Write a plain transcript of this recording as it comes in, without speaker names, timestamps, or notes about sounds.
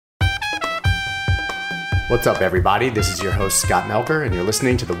What's up, everybody? This is your host, Scott Melker, and you're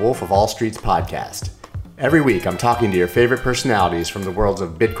listening to the Wolf of All Streets podcast. Every week, I'm talking to your favorite personalities from the worlds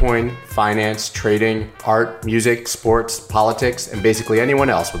of Bitcoin, finance, trading, art, music, sports, politics, and basically anyone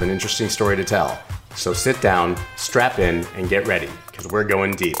else with an interesting story to tell. So sit down, strap in, and get ready, because we're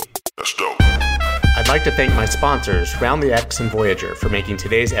going deep. Let's go. I'd like to thank my sponsors, Round the X and Voyager, for making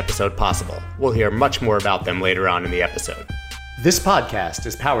today's episode possible. We'll hear much more about them later on in the episode. This podcast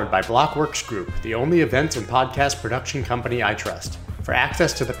is powered by Blockworks Group, the only events and podcast production company I trust. For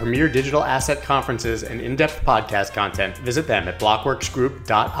access to the premier digital asset conferences and in-depth podcast content, visit them at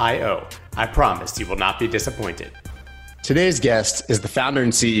blockworksgroup.io. I promise you will not be disappointed. Today's guest is the founder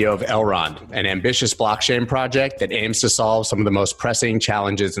and CEO of Elrond, an ambitious blockchain project that aims to solve some of the most pressing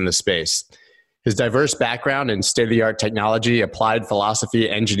challenges in the space. His diverse background in state-of-the-art technology, applied philosophy,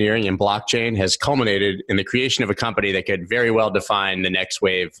 engineering, and blockchain has culminated in the creation of a company that could very well define the next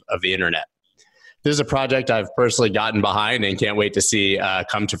wave of the internet. This is a project I've personally gotten behind and can't wait to see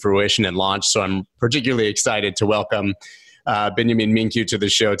come to fruition and launch. So I'm particularly excited to welcome Beniamin Mincu to the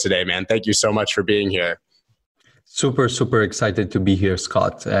show today, man. Thank you so much for being here. Super excited to be here,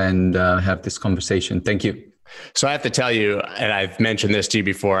 Scott, and have this conversation. Thank you. So I have to tell you, and I've mentioned this to you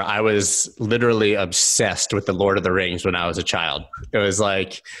before, I was literally obsessed with The Lord of the Rings when I was a child. It was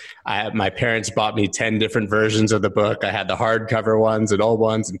like my parents bought me 10 different versions of the book. I had the hardcover ones and old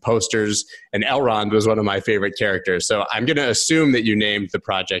ones and posters, and Elrond was one of my favorite characters. So I'm going to assume that you named the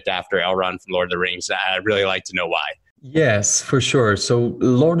project after Elrond from Lord of the Rings. I'd really like to know why. Yes, for sure. So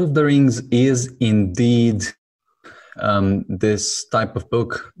Lord of the Rings is indeed this type of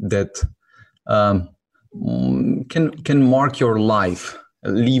book that can mark your life,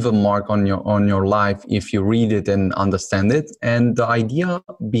 leave a mark on your life if you read it and understand it. And the idea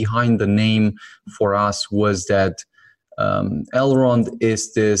behind the name for us was that Elrond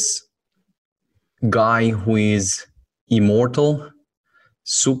is this guy who is immortal,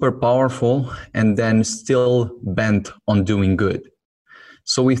 super powerful, and then still bent on doing good.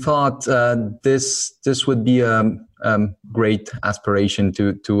 So we thought this would be a great aspiration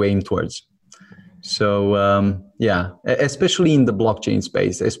to aim towards. So especially in the blockchain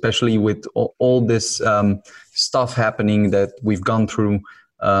space, especially with all this stuff happening that we've gone through,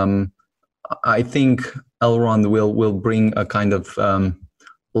 I think Elrond will bring a kind of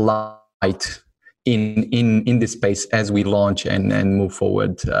light in this space as we launch and move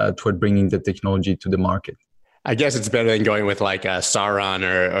forward toward bringing the technology to the market. I guess it's better than going with like a Sauron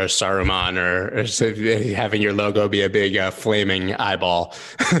or Saruman or having your logo be a big flaming eyeball.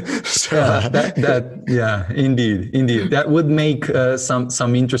 Indeed. That would make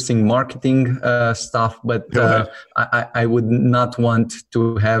some interesting marketing stuff, but I would not want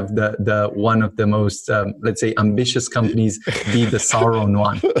to have the one of the most let's say ambitious companies be the Sauron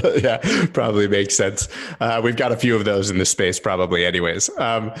one. Yeah, probably makes sense. We've got a few of those in the space, probably, anyways.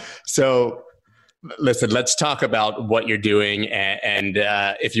 Listen, let's talk about what you're doing, and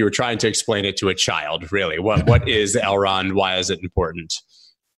if you were trying to explain it to a child, really, what is Elrond? Why is it important?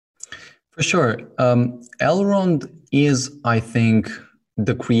 For sure. Elrond is, I think,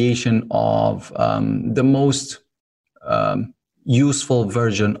 the creation of the most useful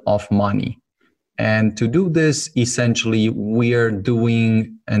version of money. And to do this, essentially, we're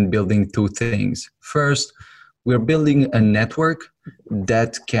doing and building two things. First, we're building a network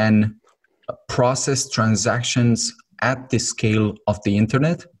that can process transactions at the scale of the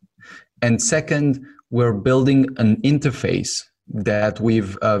internet. And second, we're building an interface that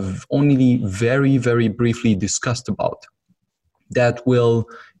we've only very, very briefly discussed about that will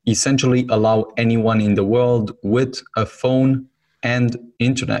essentially allow anyone in the world with a phone and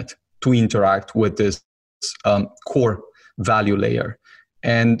internet to interact with this core value layer.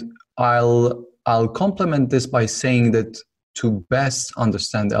 And I'll complement this by saying that to best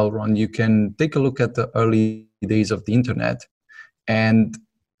understand Elrond, you can take a look at the early days of the internet, and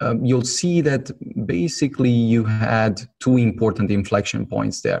you'll see that basically you had two important inflection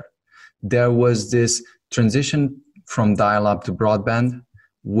points there. There was this transition from dial-up to broadband,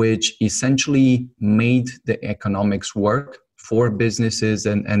 which essentially made the economics work for businesses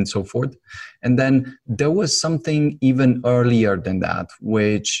and so forth. And then there was something even earlier than that,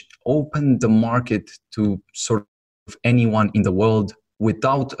 which opened the market to sort of anyone in the world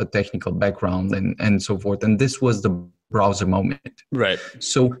without a technical background and so forth. And this was the browser moment. Right.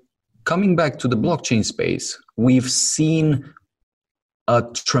 So coming back to the blockchain space, we've seen a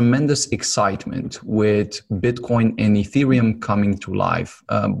tremendous excitement with Bitcoin and Ethereum coming to life.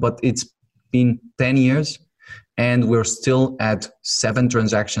 But it's been 10 years and we're still at 7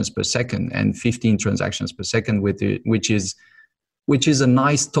 transactions per second and 15 transactions per second, which is a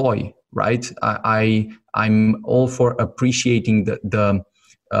nice toy right? I'm all for appreciating the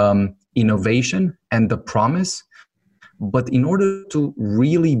innovation and the promise. But in order to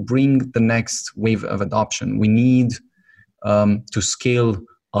really bring the next wave of adoption, we need to scale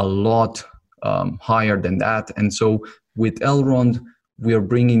a lot higher than that. And so with Elrond, we are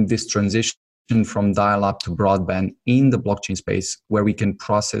bringing this transition from dial-up to broadband in the blockchain space, where we can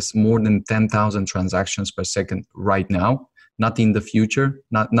process more than 10,000 transactions per second right now, not in the future,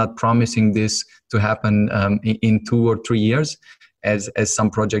 not promising this to happen in 2 or 3 years, as some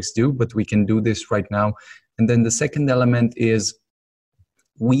projects do, but we can do this right now. And then the second element is,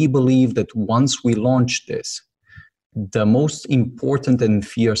 we believe that once we launch this, the most important and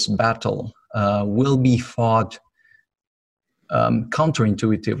fierce battle will be fought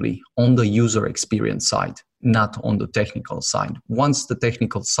counterintuitively on the user experience side, not on the technical side. Once the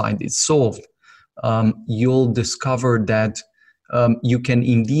technical side is solved, you'll discover that you can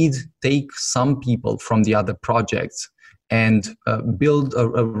indeed take some people from the other projects and build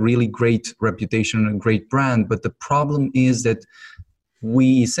a really great reputation and a great brand. But the problem is that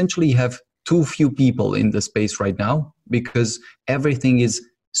we essentially have too few people in the space right now, because everything is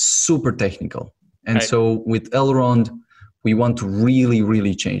super technical. And right. So with Elrond, we want to really,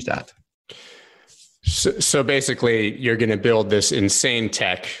 really change that. So basically, you're going to build this insane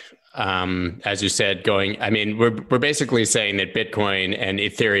tech, as you said, we're basically saying that Bitcoin and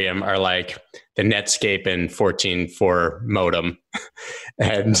Ethereum are like the Netscape and 14.4 modem.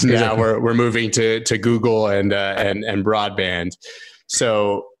 And now we're moving to Google and broadband.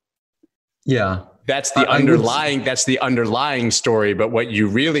 So yeah, that's the underlying story. But what you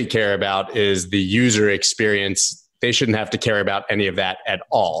really care about is the user experience. They shouldn't have to care about any of that at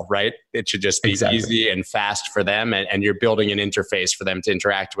all, right? It should just be easy and fast for them. And you're building an interface for them to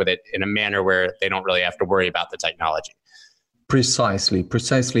interact with it in a manner where they don't really have to worry about the technology. Precisely.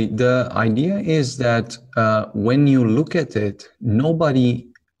 The idea is that when you look at it, nobody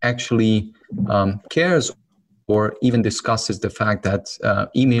actually cares or even discusses the fact that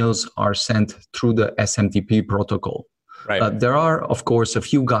emails are sent through the SMTP protocol. Right. There are, of course, a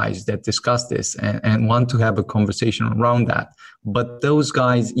few guys that discuss this and want to have a conversation around that. But those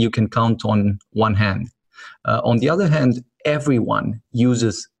guys you can count on one hand. On the other hand, everyone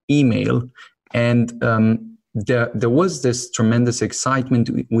uses email. And there was this tremendous excitement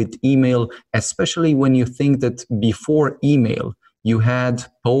with email, especially when you think that before email, you had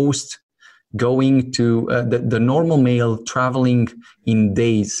post going to the normal mail traveling in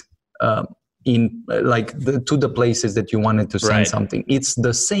days to the places that you wanted to send something. It's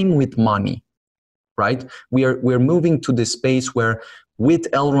the same with money, right? We're moving to this space where with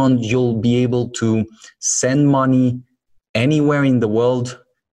Elrond, you'll be able to send money anywhere in the world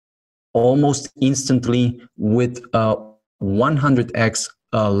almost instantly with 100x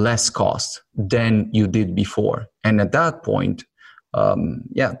less cost than you did before. And at that point,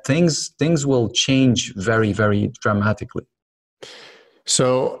 things will change very, very dramatically.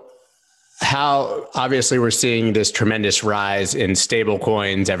 So how, obviously we're seeing this tremendous rise in stable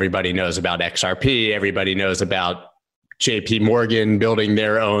coins. Everybody knows about XRP. Everybody knows about JP Morgan building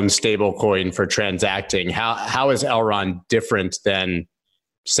their own stable coin for transacting. How is Elrond different than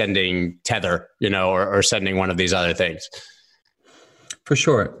sending Tether, or sending one of these other things? For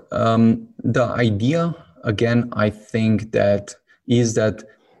sure. The idea, again, I think that is that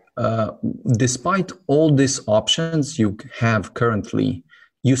despite all these options you have currently,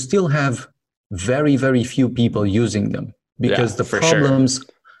 you still have very, very few people using them, because the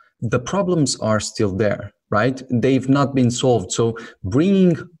problems are still there, right? They've not been solved. So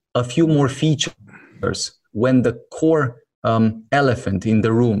bringing a few more features when the core elephant in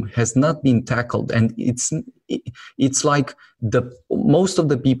the room has not been tackled, and it's like most of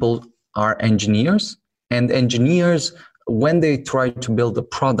the people are engineers, and engineers, when they try to build a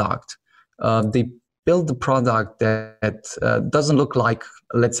product, they build the product that doesn't look like,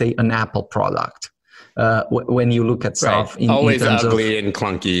 let's say, an Apple product. When you look at stuff, always ugly and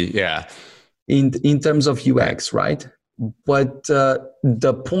clunky, in terms of UX, right? But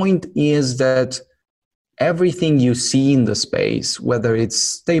the point is that everything you see in the space, whether it's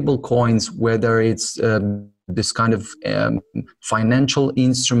stable coins, whether it's this kind of financial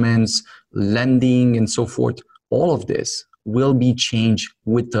instruments, lending, and so forth, all of this will be changed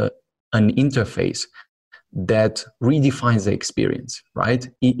with an interface that redefines the experience, right?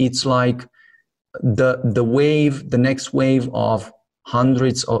 It's like the next wave of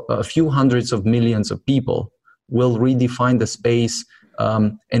a few hundreds of millions of people will redefine the space,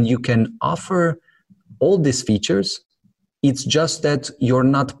 and you can offer all these features. It's just that you're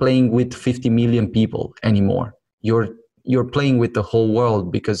not playing with 50 million people anymore. You're you're playing with the whole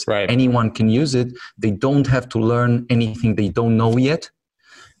world, because anyone can use it. They don't have to learn anything they don't know yet.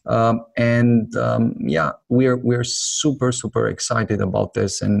 We're super excited about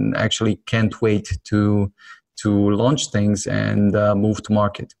this, and actually can't wait to launch things and move to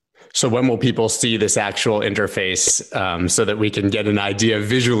market. So when will people see this actual interface, so that we can get an idea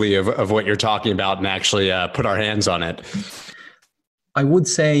visually of what you're talking about and actually put our hands on it? I would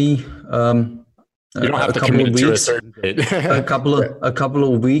say you don't have to commit to a certain date. a couple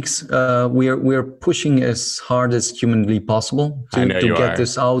of weeks. We're pushing as hard as humanly possible to get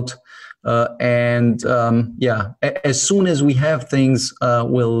this out. As soon as we have things,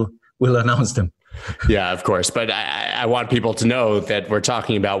 we'll announce them. Yeah, of course. But I want people to know that we're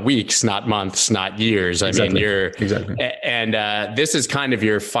talking about weeks, not months, not years. Exactly. And this is kind of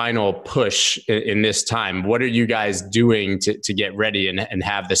your final push in this time. What are you guys doing to get ready and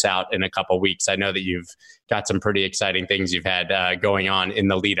have this out in a couple of weeks? I know that you've got some pretty exciting things you've had going on in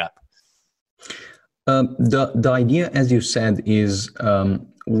the lead up. The idea, as you said, is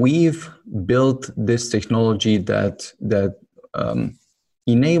we've built this technology that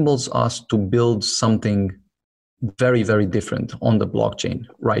enables us to build something very, very different on the blockchain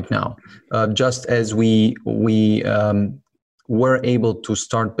right now. Just as we were able to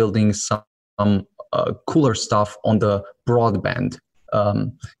start building some cooler stuff on the broadband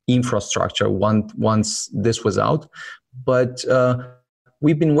infrastructure once this was out. But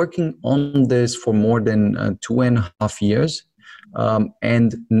we've been working on this for more than 2.5 years.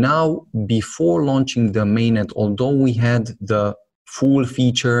 And now, before launching the mainnet, although we had the full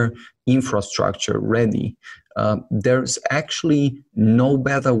feature infrastructure ready, there's actually no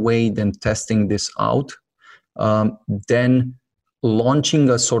better way than testing this out, than launching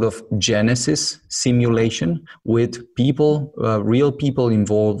a sort of Genesis simulation with people, real people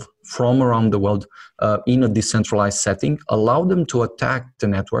involved from around the world, in a decentralized setting, allow them to attack the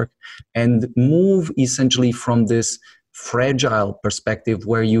network and move essentially from this fragile perspective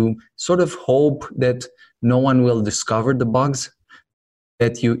where you sort of hope that no one will discover the bugs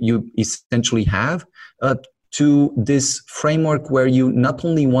that you essentially have, to this framework where you not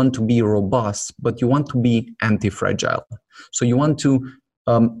only want to be robust, but you want to be anti-fragile. So you want to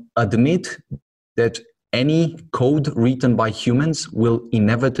admit that any code written by humans will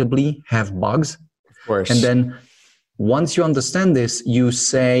inevitably have bugs. Of course. And then once you understand this, you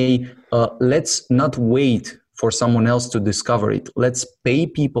say, let's not wait for someone else to discover it. Let's pay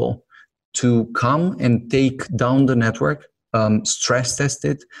people to come and take down the network, stress test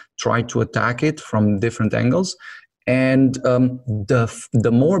it, try to attack it from different angles. And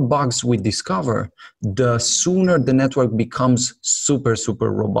the more bugs we discover, the sooner the network becomes super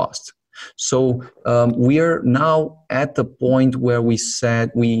robust. So we are now at the point where we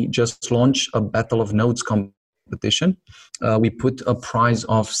said we just launched a Battle of Nodes competition. We put a prize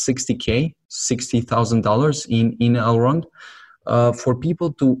of $60,000 in Elrond for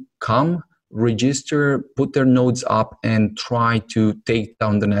people to come, register, put their nodes up, and try to take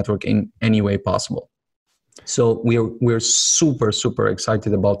down the network in any way possible. So we're super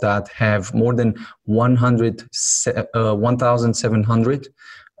excited about that. Have more than 1,700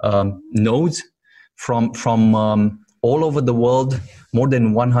 nodes from all over the world, more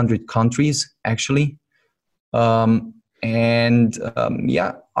than 100 countries actually. I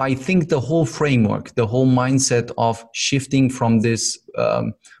think the whole framework, the whole mindset of shifting from this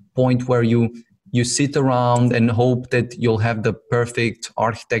point where you sit around and hope that you'll have the perfect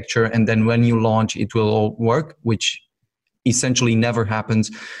architecture and then when you launch it will all work, which essentially never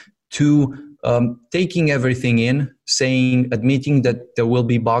happens, to taking everything in, admitting that there will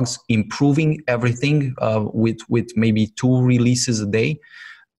be bugs, improving everything with maybe 2 releases a day,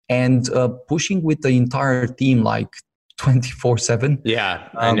 and pushing with the entire team like 24/7. Yeah,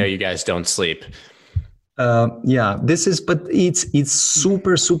 I know you guys don't sleep. It's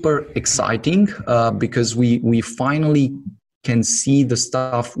super exciting because we finally can see the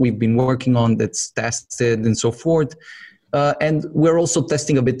stuff we've been working on that's tested and so forth. And we're also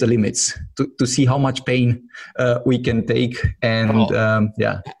testing a bit the limits to see how much pain we can take. And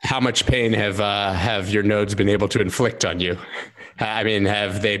how much pain have your nodes been able to inflict on you? I mean,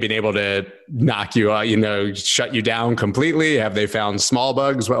 have they been able to knock you out, shut you down completely? Have they found small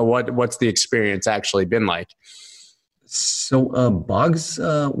bugs? What's the experience actually been like? So bugs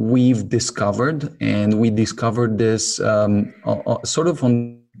we've discovered, and we discovered this sort of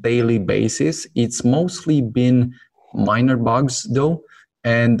on a daily basis. It's mostly been minor bugs though,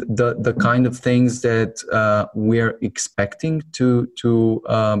 and the kind of things that we're expecting to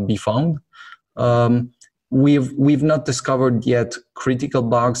be found. We've not discovered yet critical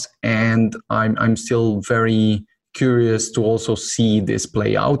bugs, and I'm still very curious to also see this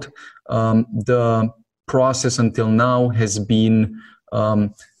play out. The process until now has been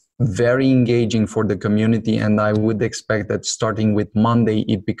very engaging for the community, and I would expect that starting with Monday,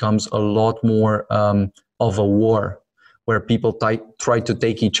 it becomes a lot more of a war, where people try to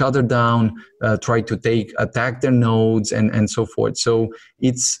take each other down, try to attack their nodes, and so forth. So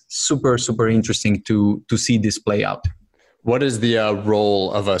it's super, super interesting to see this play out. What is the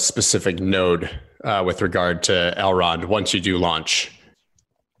role of a specific node with regard to Elrond once you do launch?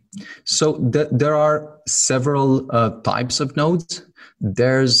 So there are several types of nodes.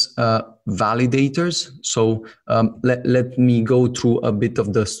 There's validators. So let me go through a bit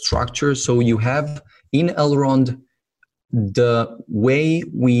of the structure. So you have in Elrond, the way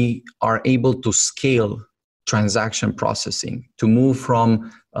we are able to scale transaction processing to move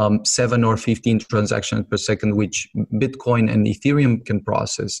from 7 or 15 transactions per second, which Bitcoin and Ethereum can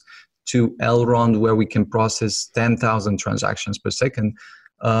process, to Elrond, where we can process 10,000 transactions per second.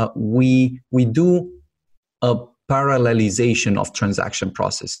 We do a parallelization of transaction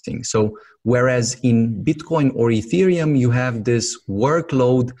processing. So whereas in Bitcoin or Ethereum, you have this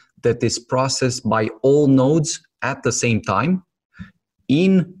workload that is processed by all nodes at the same time,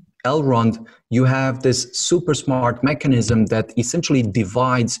 in Elrond, you have this super smart mechanism that essentially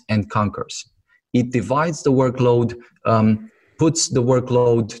divides and conquers. It divides the workload, puts the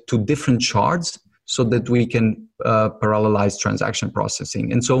workload to different shards so that we can parallelize transaction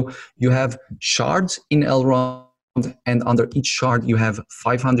processing. And so you have shards in Elrond, and under each shard you have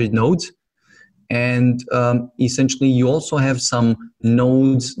 500 nodes. And essentially you also have some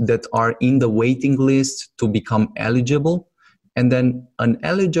nodes that are in the waiting list to become eligible. And then an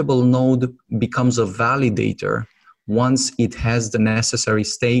eligible node becomes a validator once it has the necessary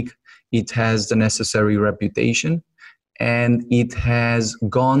stake, it has the necessary reputation, and it has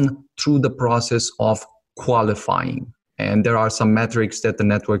gone through the process of qualifying. And there are some metrics that the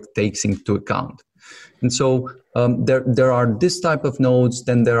network takes into account. And so there are this type of nodes,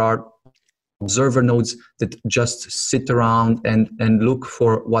 then there are observer nodes that just sit around and look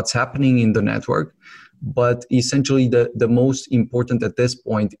for what's happening in the network. But essentially the most important at this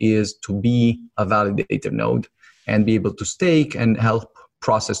point is to be a validator node and be able to stake and help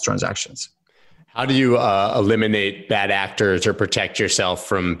process transactions. How do you eliminate bad actors or protect yourself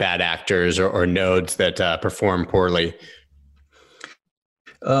from bad actors or nodes that perform poorly?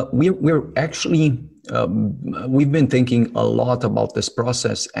 We're actually, we've been thinking a lot about this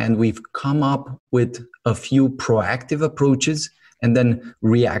process, and we've come up with a few proactive approaches and then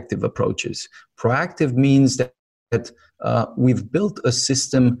reactive approaches. Proactive means that we've built a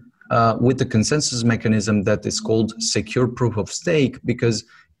system with a consensus mechanism that is called secure proof of stake, because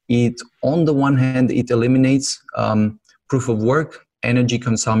it, on the one hand, it eliminates proof of work, energy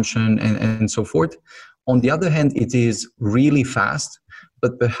consumption, and so forth. On the other hand, it is really fast,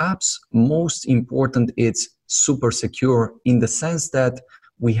 but perhaps most important, it's super secure in the sense that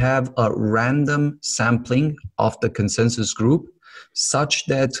we have a random sampling of the consensus group, such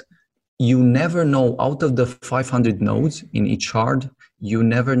that you never know, out of the 500 nodes in each shard, you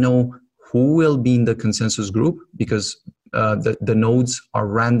never know who will be in the consensus group, because the nodes are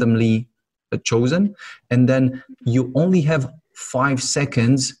randomly chosen. And then you only have 5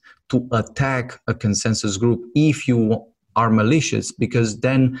 seconds to attack a consensus group if you are malicious, because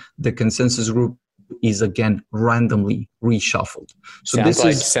then the consensus group is again randomly reshuffled. So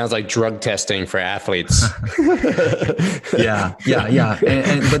sounds like drug testing for athletes. yeah.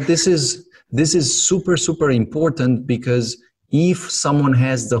 But this is super important, because if someone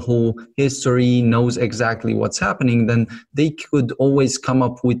has the whole history, knows exactly what's happening, then they could always come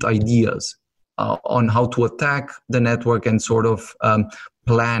up with ideas on how to attack the network and sort of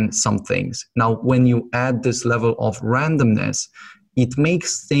plan some things. Now, when you add this level of randomness, it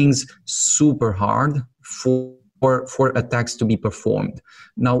makes things super hard for attacks to be performed.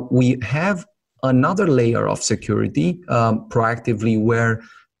 Now, we have another layer of security proactively, where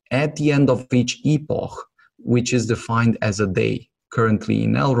at the end of each epoch, which is defined as a day currently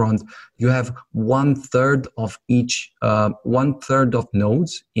in Elrond, you have 1/3 of each, 1/3 of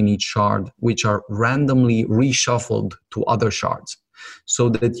nodes in each shard, which are randomly reshuffled to other shards, so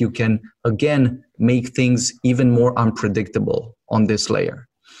that you can, again, make things even more unpredictable on this layer.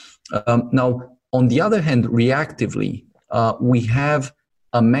 Now, on the other hand, reactively, we have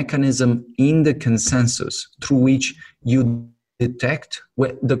a mechanism in the consensus through which you detect.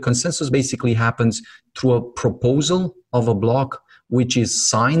 The consensus basically happens through a proposal of a block, which is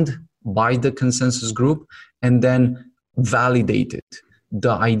signed by the consensus group and then validated.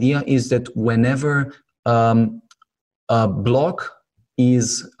 The idea is that whenever a block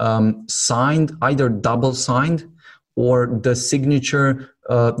is signed, either double signed or the signature,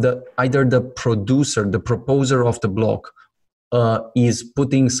 either the producer, the proposer of the block is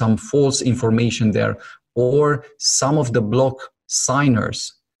putting some false information there, or some of the block signers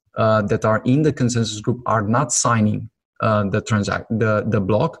that are in the consensus group are not signing the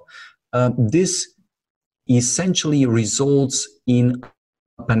block. This essentially results in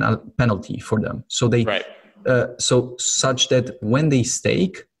a penalty for them. So they Right. Such that when they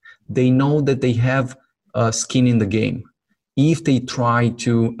stake, they know that they have skin in the game. If they try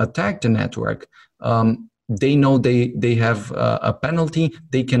to attack the network, they know they have a penalty.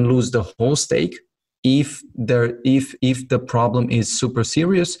 They can lose the whole stake if the problem is super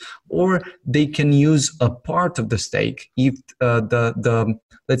serious, or they can use a part of the stake if the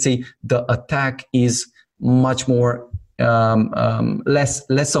let's say the attack is much more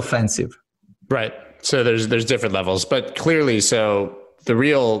less offensive. Right. So there's different levels, but clearly, so the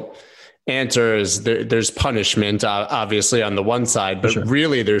real answer is there's punishment, obviously, on the one side, but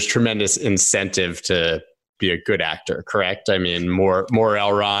really there's tremendous incentive to be a good actor. Correct? I mean, more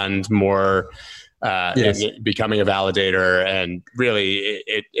Elrond, more becoming a validator, and really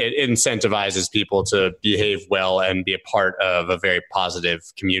it incentivizes people to behave well and be a part of a very positive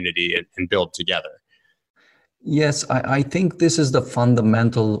community and build together. Yes, I think this is the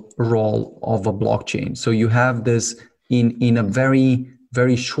fundamental role of a blockchain. So you have this in a very,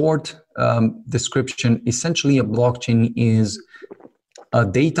 very short description. Essentially, a blockchain is a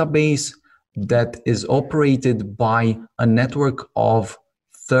database that is operated by a network of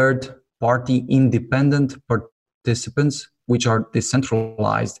third-party independent participants, which are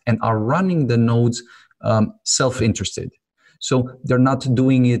decentralized and are running the nodes self-interested. So they're not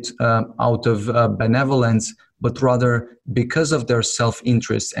doing it out of benevolence, but rather because of their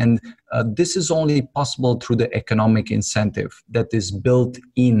self-interest. And this is only possible through the economic incentive that is built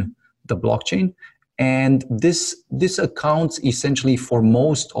in the blockchain. And this accounts essentially for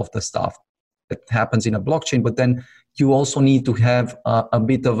most of the stuff that happens in a blockchain. But then you also need to have a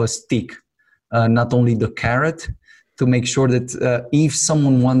bit of a stick, not only the carrot, to make sure that if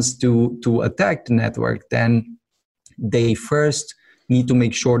someone wants to attack the network, then they first need to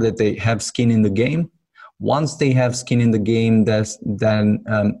make sure that they have skin in the game. Once they have skin in the game, then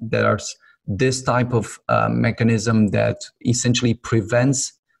there's this type of mechanism that essentially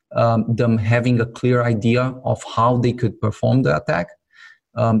prevents them having a clear idea of how they could perform the attack.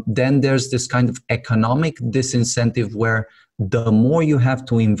 Then there's this kind of economic disincentive where the more you have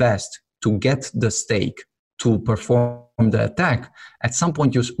to invest to get the stake to perform the attack, at some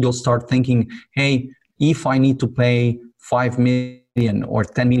point you'll start thinking, hey, if I need to pay 5 million or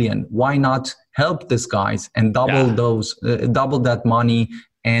 10 million, why not help these guys and double that money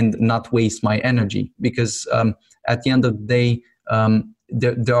and not waste my energy? Because at the end of the day,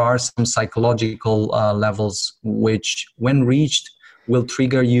 there are some psychological levels which, when reached, will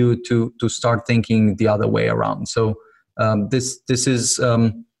trigger you to start thinking the other way around. So this is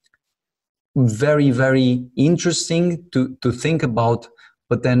very, very interesting to think about,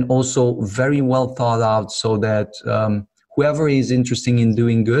 but then also very well thought out, so that whoever is interested in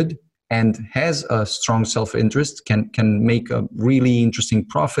doing good and has a strong self-interest can make a really interesting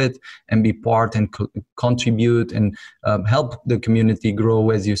profit and be part and contribute and help the community grow,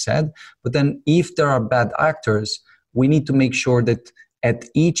 as you said. But then if there are bad actors, we need to make sure that at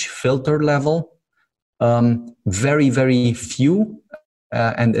each filter level, very, very few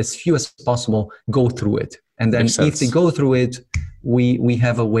and as few as possible go through it. And then if they go through it, we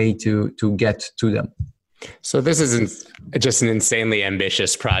have a way to get to them. So this isn't just an insanely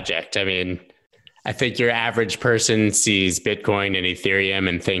ambitious project. I mean, I think your average person sees Bitcoin and Ethereum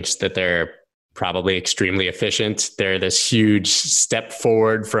and thinks that they're probably extremely efficient. They're this huge step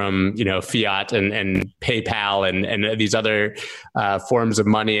forward from, fiat and PayPal and these other forms of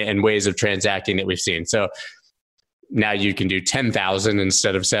money and ways of transacting that we've seen. So now you can do 10,000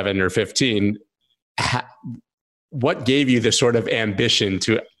 instead of 7 or 15. What gave you the sort of ambition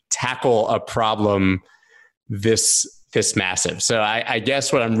to tackle a problem this massive? So I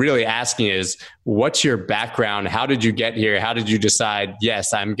guess what I'm really asking is, what's your background? How did you get here? How did you decide,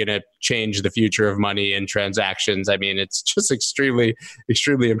 yes, I'm going to change the future of money and transactions? I mean, it's just extremely,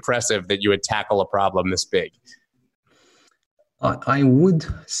 extremely impressive that you would tackle a problem this big. I would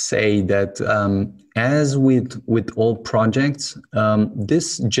say that as with all projects,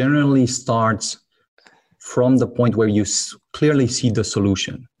 this generally starts from the point where you clearly see the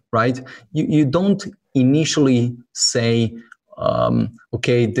solution, right? You don't initially say,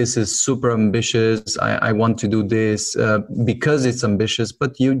 okay, this is super ambitious, I want to do this because it's ambitious,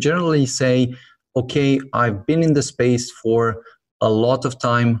 but you generally say, okay, I've been in the space for a lot of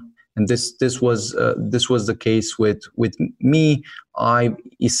time And this was the case with me. I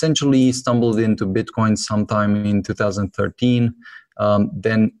essentially stumbled into Bitcoin sometime in 2013,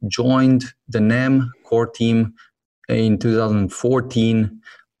 then joined the NEM core team in 2014.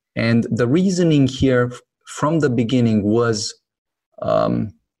 And the reasoning here from the beginning was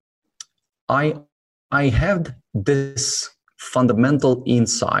I had this fundamental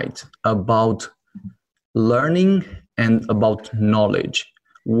insight about learning and about knowledge,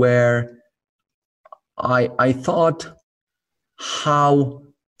 where I thought how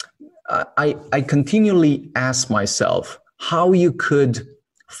I continually asked myself how you could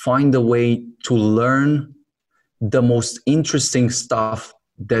find a way to learn the most interesting stuff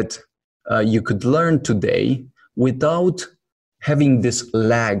that you could learn today without having this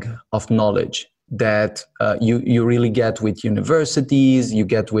lag of knowledge that you really get with universities, you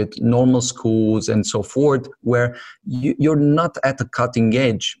get with normal schools and so forth, where you're not at the cutting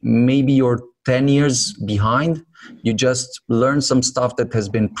edge. Maybe you're 10 years behind. You just learn some stuff that has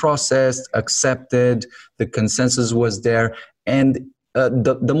been processed, accepted, the consensus was there. And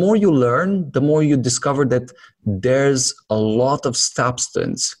the more you learn, the more you discover that there's a lot of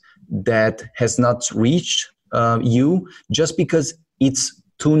substance that has not reached you just because it's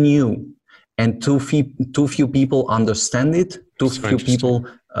too new and too few people understand it, too few people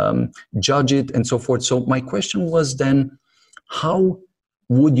judge it and so forth. So my question was then, how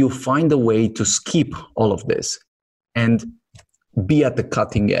would you find a way to skip all of this and be at the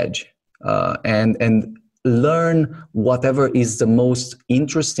cutting edge and learn whatever is the most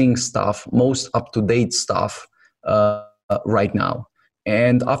interesting stuff, most up-to-date stuff right now?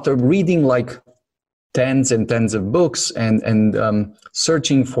 And after reading like tens and tens of books and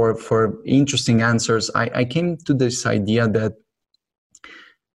searching for interesting answers, I came to this idea that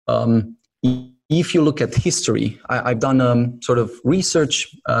if you look at history, I've done sort of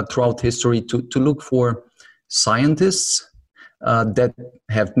research throughout history to look for scientists that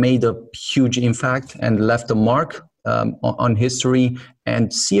have made a huge impact and left a mark on history,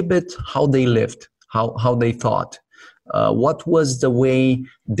 and see a bit how they lived, how they thought. What was the way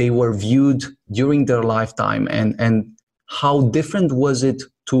they were viewed during their lifetime, and how different was it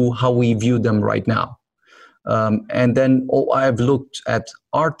to how we view them right now? And then I've looked at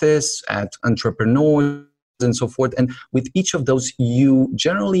artists, at entrepreneurs, and so forth. And with each of those, you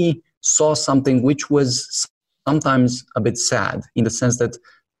generally saw something which was sometimes a bit sad, in the sense that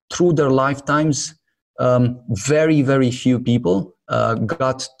through their lifetimes, very, very few people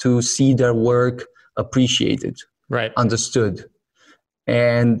got to see their work appreciated. Right. Understood.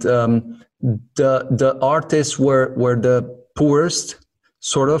 And the artists were the poorest,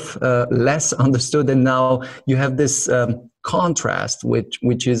 sort of less understood. And now you have this contrast,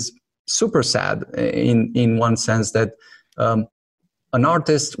 which is super sad in one sense, that an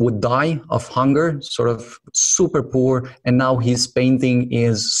artist would die of hunger, sort of super poor, and now his painting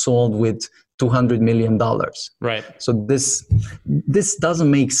is sold with $200 million. Right. So this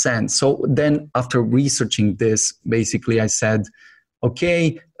doesn't make sense. So then after researching this, basically I said,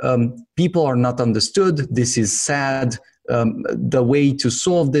 okay, people are not understood. This is sad. The way to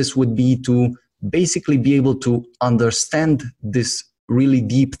solve this would be to basically be able to understand this really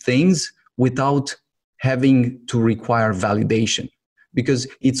deep things without having to require validation. Because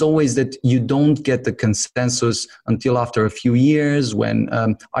it's always that you don't get the consensus until after a few years, when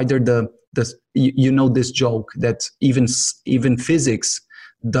either this joke that even physics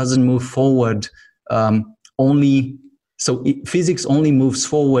doesn't move forward physics only moves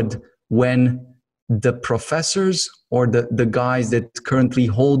forward when the professors or the guys that currently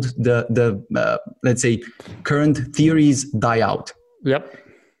hold the let's say current theories die out. Yep.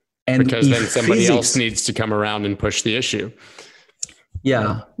 And because then somebody else needs to come around and push the issue.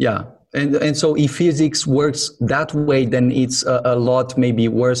 Yeah. And so if physics works that way, then it's a lot maybe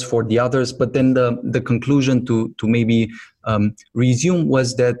worse for the others. But then the conclusion to maybe resume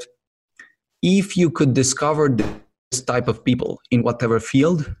was that if you could discover this type of people in whatever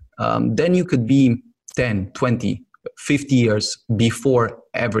field, then you could be 10, 20, 50 years before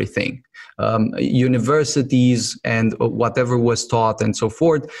everything. Universities and whatever was taught and so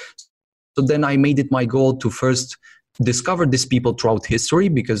forth. So then I made it my goal to first discover these people throughout history,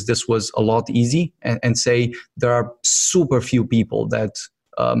 because this was a lot easy, and say there are super few people that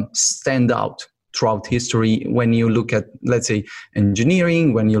stand out throughout history. When you look at, let's say,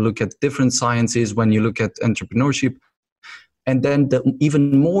 engineering, when you look at different sciences, when you look at entrepreneurship. And then the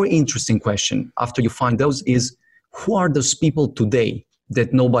even more interesting question after you find those is, who are those people today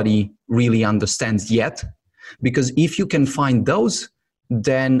that nobody really understands yet? Because if you can find those,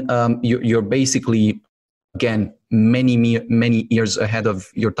 then you're basically again, many years ahead of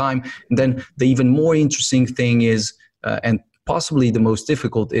your time. And then the even more interesting thing is, and possibly the most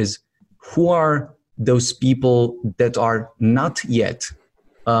difficult, is who are those people that are not yet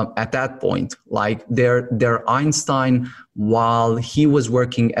at that point, like they're Einstein while he was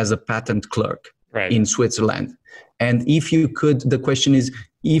working as a patent clerk in Switzerland. And the question is,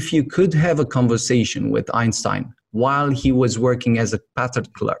 if you could have a conversation with Einstein while he was working as a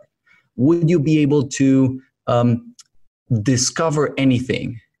patent clerk, would you be able to discover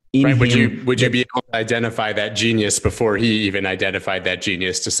anything in him? Would you be able to identify that genius before he even identified that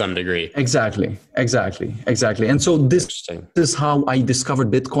genius to some degree? Exactly. And so this is how I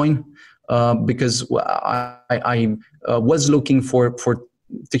discovered Bitcoin, because I was looking for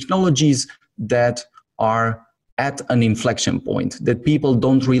technologies that are at an inflection point that people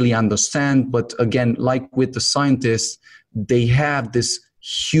don't really understand. But again, like with the scientists, they have this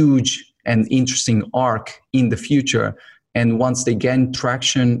huge and interesting arc in the future. And once they gain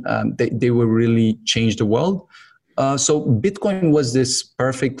traction, they will really change the world. So Bitcoin was this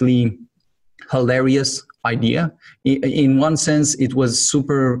perfectly hilarious idea. In one sense, it was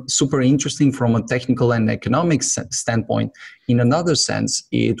super interesting from a technical and economic standpoint. In another sense,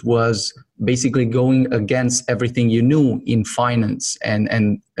 it was basically going against everything you knew in finance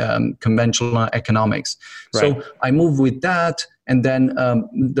and conventional economics. Right. So I moved with that. And then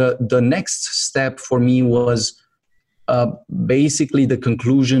the next step for me was basically the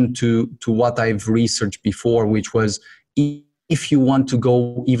conclusion to what I've researched before, which was if you want to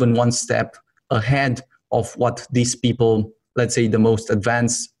go even one step ahead of what these people, let's say the most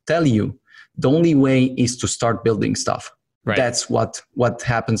advanced, tell you, the only way is to start building stuff. Right. That's what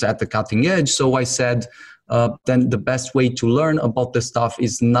happens at the cutting edge. So I said, then the best way to learn about the stuff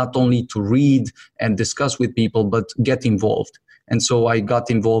is not only to read and discuss with people, but get involved. And so I got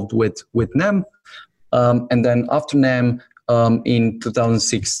involved with NEM. And then after NEM, in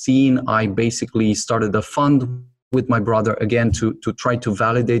 2016, I basically started a fund with my brother again to try to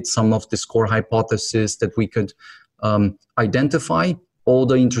validate some of this core hypothesis that we could identify all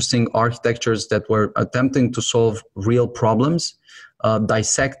the interesting architectures that were attempting to solve real problems,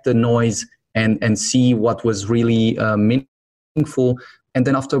 dissect the noise and see what was really meaningful. And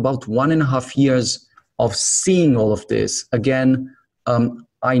then after about 1.5 years of seeing all of this, again,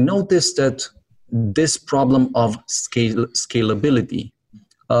 I noticed that this problem of scalability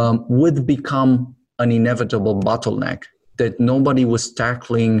would become an inevitable bottleneck that nobody was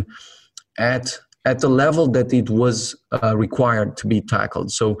tackling at the level that it was required to be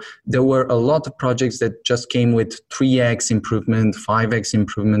tackled. So there were a lot of projects that just came with 3x improvement, 5x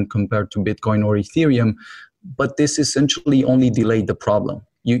improvement compared to Bitcoin or Ethereum, but this essentially only delayed the problem.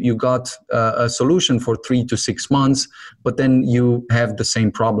 You got a solution for 3 to 6 months, but then you have the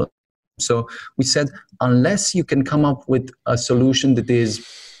same problem. So we said, unless you can come up with a solution that is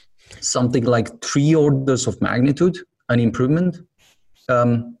something like 3 orders of magnitude, an improvement,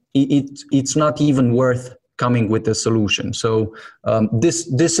 it's not even worth coming with a solution. So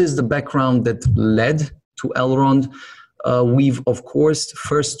this is the background that led to Elrond. We've, of course,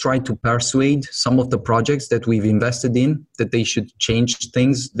 first tried to persuade some of the projects that we've invested in that they should change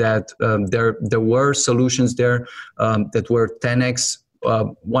things, that there were solutions there that were 10x,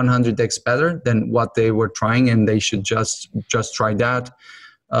 100x better than what they were trying, and they should just try that.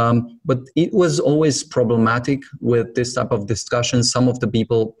 But it was always problematic with this type of discussion. Some of the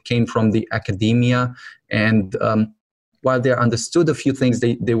people came from the academia, and while they understood a few things,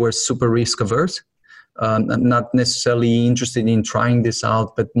 they were super risk averse, not necessarily interested in trying this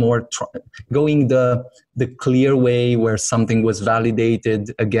out, but more going the clear way where something was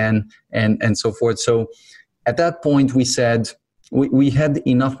validated again and so forth. So at that point, we said we had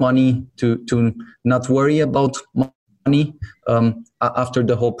enough money to not worry about money after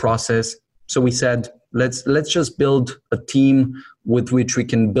the whole process. So we said, let's just build a team with which we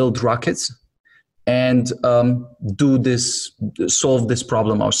can build rockets and solve this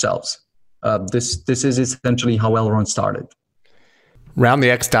problem ourselves. This is essentially how Elrond started.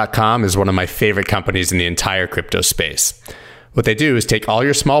 RoundTheX.com is one of my favorite companies in the entire crypto space. What they do is take all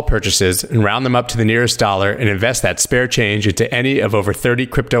your small purchases and round them up to the nearest dollar and invest that spare change into any of over 30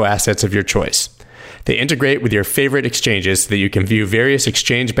 crypto assets of your choice. They integrate with your favorite exchanges so that you can view various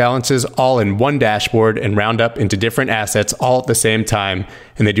exchange balances all in one dashboard and round up into different assets all at the same time.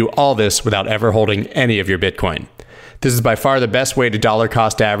 And they do all this without ever holding any of your Bitcoin. This is by far the best way to dollar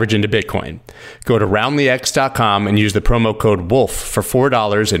cost average into Bitcoin. Go to RoundTheX.com and use the promo code WOLF for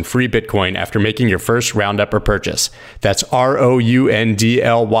 $4 in free Bitcoin after making your first roundup or purchase. That's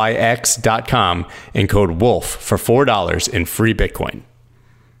RoundLyX.com and code WOLF for $4 in free Bitcoin.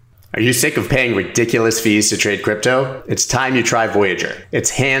 Are you sick of paying ridiculous fees to trade crypto? It's time you try Voyager. It's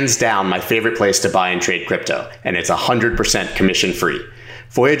hands down my favorite place to buy and trade crypto, and it's 100% commission free.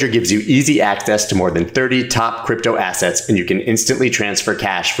 Voyager gives you easy access to more than 30 top crypto assets, and you can instantly transfer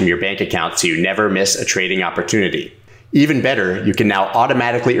cash from your bank account so you never miss a trading opportunity. Even better, you can now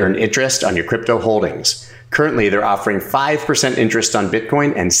automatically earn interest on your crypto holdings. Currently, they're offering 5% interest on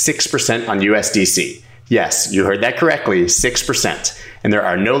Bitcoin and 6% on USDC. Yes, you heard that correctly, 6%. And there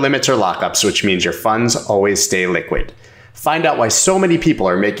are no limits or lockups, which means your funds always stay liquid. Find out why so many people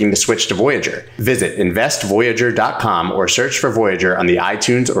are making the switch to Voyager. Visit investvoyager.com or search for Voyager on the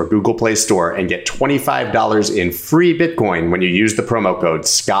iTunes or Google Play Store and get $25 in free Bitcoin when you use the promo code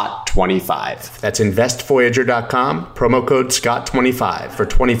SCOTT25. That's investvoyager.com, promo code SCOTT25 for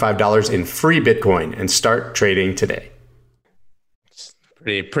 $25 in free Bitcoin and start trading today.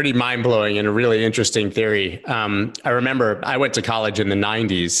 Pretty mind-blowing and a really interesting theory. I remember I went to college in the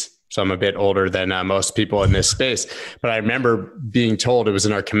 90s, so I'm a bit older than most people in this space. But I remember being told, it was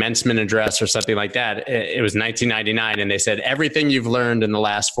in our commencement address or something like that. It was 1999, and they said, everything you've learned in the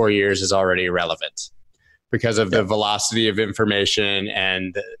last 4 years is already irrelevant because of the velocity of information.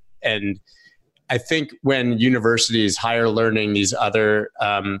 And I think when universities, higher learning, these other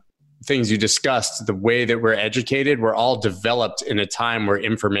things you discussed, the way that we're educated, we're all developed in a time where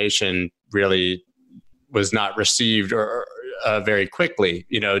information really was not received or very quickly.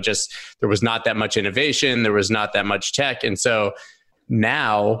 Just there was not that much innovation, there was not that much tech. And so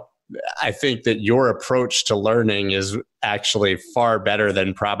now I think that your approach to learning is actually far better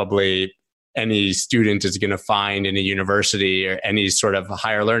than probably any student is going to find in a university or any sort of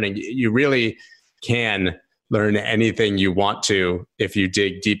higher learning. You really can learn anything you want to if you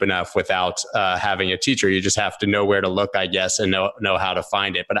dig deep enough without having a teacher. You just have to know where to look, I guess, and know how to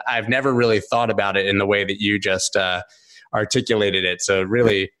find it. But I've never really thought about it in the way that you just articulated it. So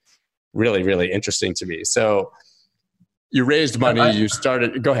really, really, really interesting to me. So you raised money, you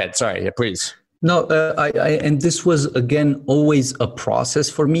started, go ahead. Sorry, please. No, and this was, again, always a process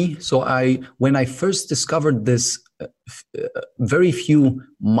for me. So when I first discovered this, very few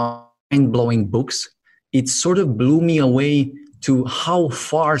mind-blowing books, it sort of blew me away to how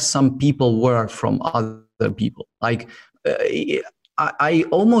far some people were from other people. Like, I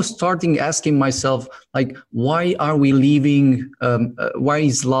almost starting asking myself, like, why are we living, why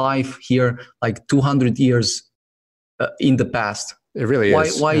is life here like 200 years in the past? It really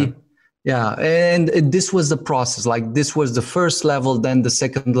is. Why? Yeah. And this was the process. Like, this was the first level. Then the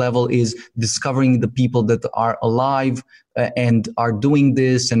second level is discovering the people that are alive and are doing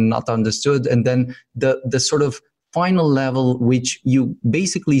this and not understood. And then the sort of final level, which you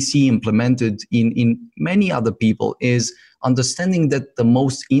basically see implemented in many other people, is understanding that the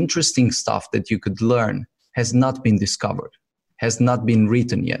most interesting stuff that you could learn has not been discovered, has not been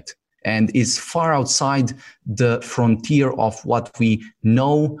written yet, and is far outside the frontier of what we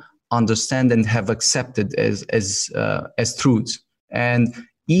know, understand, and have accepted as truths. And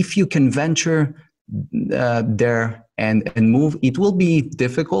if you can venture there and move, it will be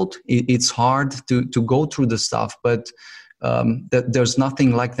difficult. It's hard to go through the stuff, but there's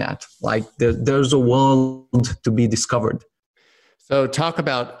nothing like that. Like there's a world to be discovered. So talk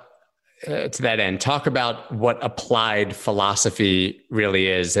about, to that end, talk about what applied philosophy really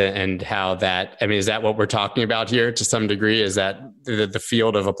is and how that, I mean, is that what we're talking about here to some degree? Is that the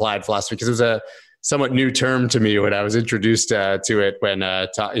field of applied philosophy? Because it was a somewhat new term to me when I was introduced to it when,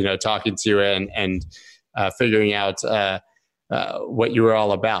 talking to you and figuring out what you were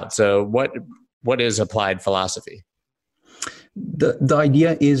all about. So what is applied philosophy? The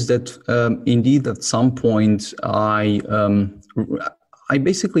idea is that indeed at some point I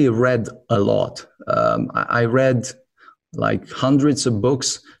basically read a lot. I read like hundreds of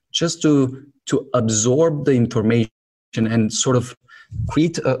books just to absorb the information and sort of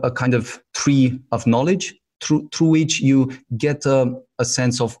create a kind of tree of knowledge through which you get a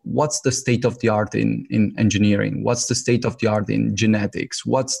sense of what's the state of the art in engineering, what's the state of the art in genetics,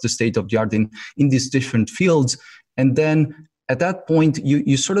 what's the state of the art in these different fields. And then at that point,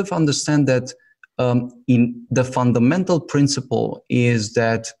 you sort of understand that in the fundamental principle is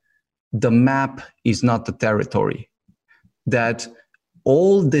that the map is not the territory, that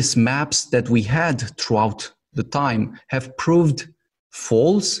all these maps that we had throughout the time have proved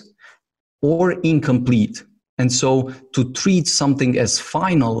false or incomplete. And so to treat something as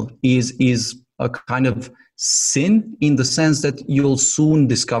final is a kind of sin, in the sense that you'll soon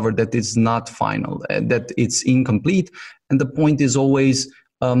discover that it's not final, that it's incomplete. And the point is always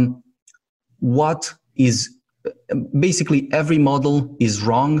what is basically every model is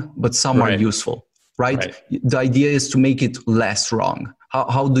wrong, but some are useful, right? The idea is to make it less wrong.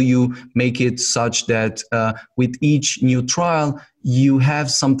 How do you make it such that with each new trial, you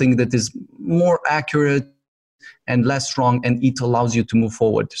have something that is more accurate and less strong, and it allows you to move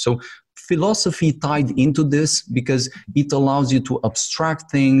forward. So philosophy tied into this, because it allows you to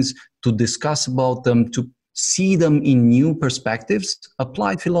abstract things, to discuss about them, to see them in new perspectives.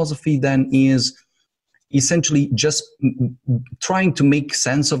 Applied philosophy then is essentially just trying to make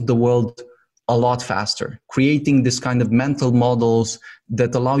sense of the world a lot faster, creating this kind of mental models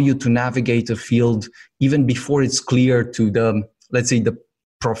that allow you to navigate a field even before it's clear to the, let's say, the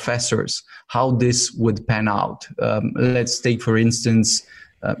professors, how this would pan out. Let's take, for instance,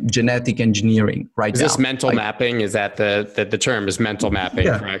 genetic engineering right now. Is this mental mapping? Is that the term is mental mapping,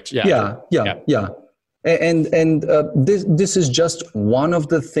 correct? Yeah. And this is just one of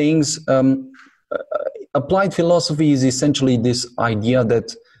the things. Applied philosophy is essentially this idea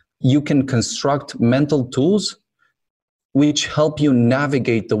that you can construct mental tools which help you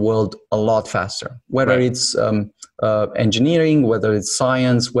navigate the world a lot faster, whether it's engineering, whether it's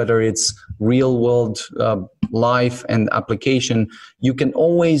science, whether it's real world life and application. You can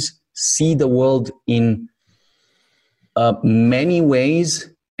always see the world in many ways.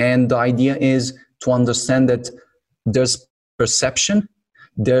 And the idea is to understand that there's perception,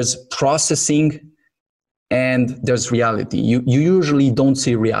 there's processing, and there's reality. You usually don't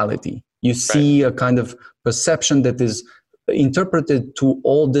see reality. You see a kind of perception that is interpreted to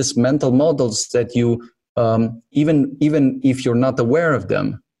all these mental models that you, even if you're not aware of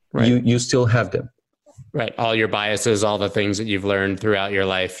them, you still have them. Right. All your biases, all the things that you've learned throughout your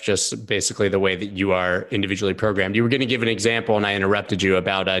life, just basically the way that you are individually programmed. You were going to give an example and I interrupted you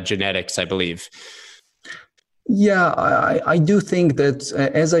about genetics, I believe. Yeah, I do think that,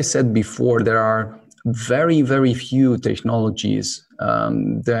 as I said before, there are very, very few technologies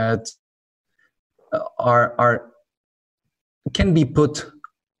that can be put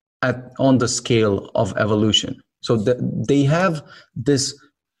on the scale of evolution. So they have this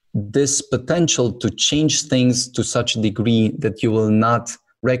potential to change things to such a degree that you will not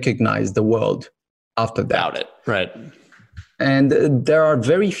recognize the world after that. Without it, right. And there are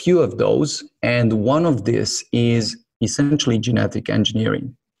very few of those, and one of this is essentially genetic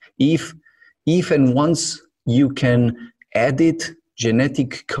engineering. If and once you can edit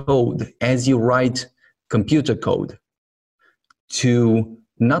genetic code as you write computer code to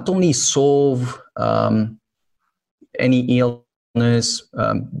not only solve any illness,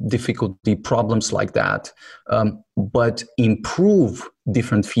 difficulty, problems like that, but improve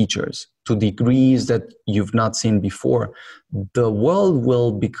different features to degrees that you've not seen before, the world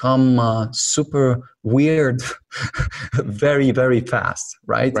will become super weird very, very fast,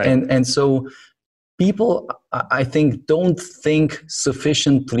 right? And so people, I think, don't think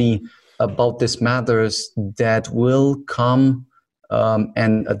sufficiently about these matters that will come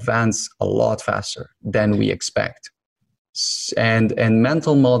and advance a lot faster than we expect. And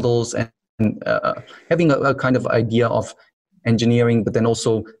mental models and having a kind of idea of engineering, but then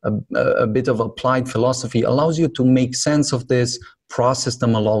also a bit of applied philosophy allows you to make sense of this, process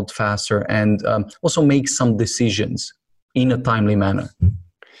them a lot faster, and also make some decisions in a timely manner.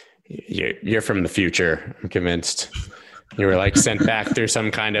 You're from the future, I'm convinced. You were like sent back through some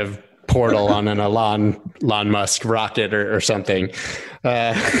kind of portal on an Elon Musk rocket or something.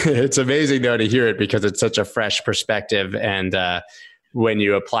 It's amazing though to hear it because it's such a fresh perspective. And when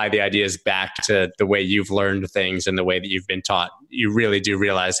you apply the ideas back to the way you've learned things and the way that you've been taught, you really do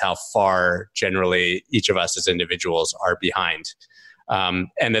realize how far generally each of us as individuals are behind.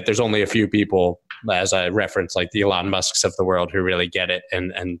 And that there's only a few people, as I referenced, like the Elon Musks of the world, who really get it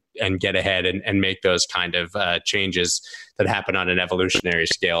and get ahead and make those kind of changes that happen on an evolutionary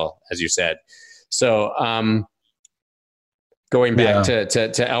scale, as you said. So going back to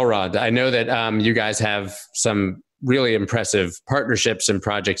Elrond, I know that you guys have some really impressive partnerships and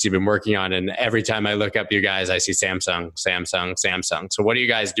projects you've been working on. And every time I look up you guys, I see Samsung. So what are you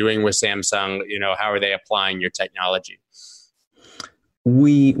guys doing with Samsung? How are they applying your technology?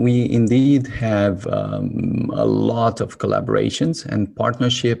 We indeed have a lot of collaborations and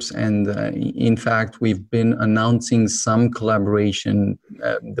partnerships, and in fact, we've been announcing some collaboration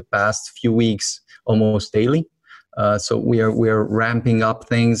the past few weeks almost daily. So we are ramping up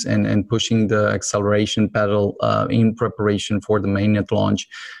things and pushing the acceleration pedal in preparation for the mainnet launch.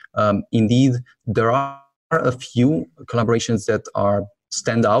 Indeed, there are a few collaborations that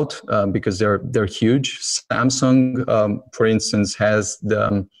stand out because they're huge. Samsung, for instance, has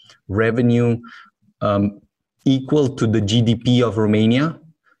the revenue equal to the GDP of Romania,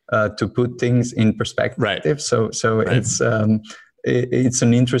 to put things in perspective. Right. So right. It's it's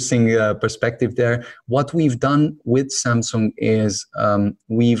an interesting perspective there. What we've done with Samsung is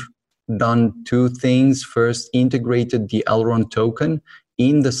we've done two things. First, integrated the Elrond token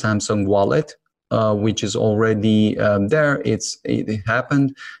in the Samsung wallet, which is already there. It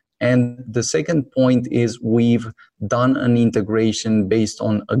happened. And the second point is we've done an integration based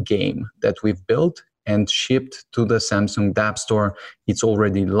on a game that we've built and shipped to the Samsung App Store. It's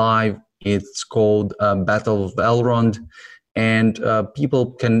already live. It's called Battle of Elrond. And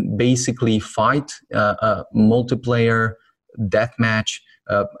people can basically fight a multiplayer deathmatch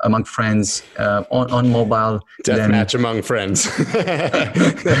among friends on mobile. Deathmatch among friends.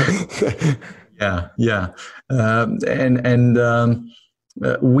 Yeah.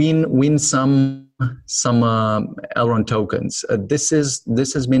 Win some Elrond tokens. This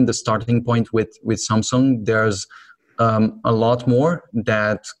has been the starting point with Samsung. There's a lot more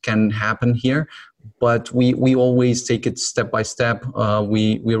that can happen here, but we always take it step by step.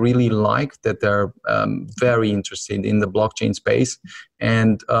 We really like that they're very interested in the blockchain space,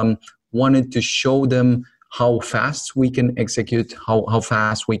 and wanted to show them how fast we can execute, how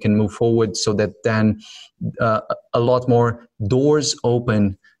fast we can move forward, so that then a lot more doors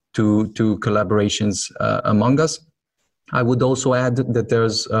open to collaborations among us. I would also add that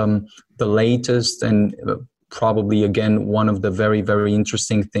there's the latest and probably, again, one of the very, very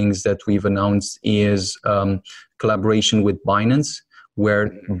interesting things that we've announced is collaboration with Binance, where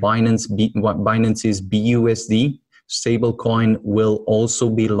Binance's BUSD stablecoin will also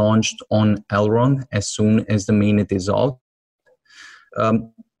be launched on Elrond as soon as the mainnet is out.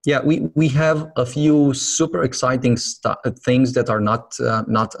 We have a few super exciting things that are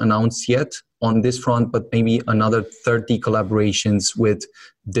not announced yet on this front, but maybe another 30 collaborations with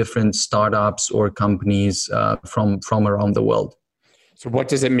different startups or companies from around the world. So what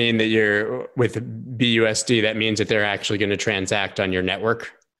does it mean that you're with BUSD? That means that they're actually going to transact on your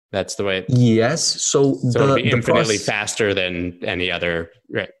network? That's the way? Yes. So it'll be infinitely faster than any other,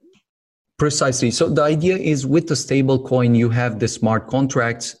 right? Precisely. So the idea is with the stable coin, you have the smart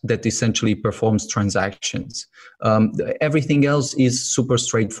contracts that essentially performs transactions. Everything else is super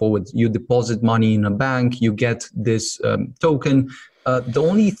straightforward. You deposit money in a bank, you get this token. The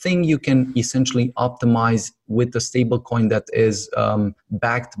only thing you can essentially optimize with the stable coin that is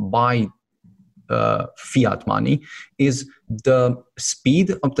backed by fiat money is the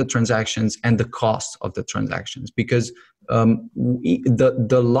speed of the transactions and the cost of the transactions, because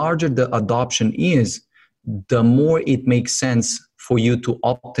the larger the adoption is, the more it makes sense for you to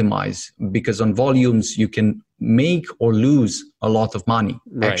optimize, because on volumes you can make or lose a lot of money,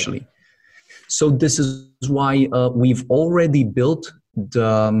 actually. Right. So this is why we've already built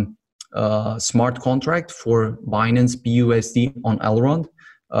the smart contract for Binance BUSD on Elrond.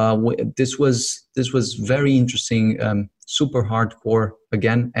 This was very interesting, super hardcore.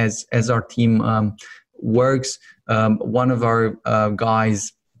 Again, as our team works, one of our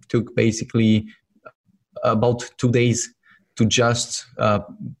guys took basically about 2 days to just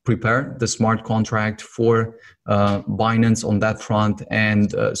prepare the smart contract for Binance on that front,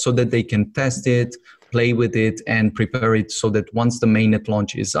 and so that they can test it, play with it, and prepare it so that once the mainnet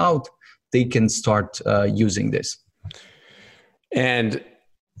launch is out, they can start using this. And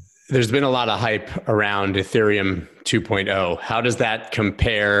there's been a lot of hype around Ethereum 2.0. How does that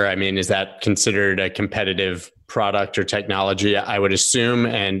compare? I mean, is that considered a competitive product or technology? I would assume,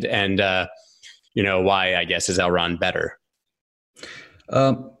 and why, I guess, is Elrond better?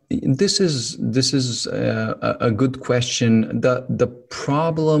 This is a good question. The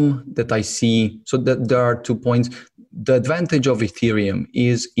problem that I see, so that there are 2 points. The advantage of Ethereum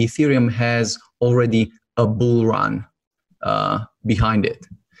is Ethereum has already a bull run behind it.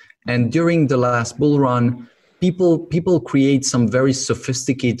 And during the last bull run, people create some very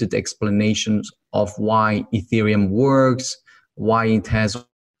sophisticated explanations of why Ethereum works, why it has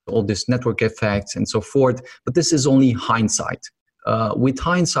all these network effects and so forth. But this is only hindsight. With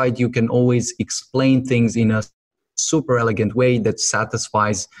hindsight, you can always explain things in a super elegant way that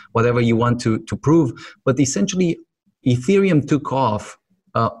satisfies whatever you want to prove. But essentially, Ethereum took off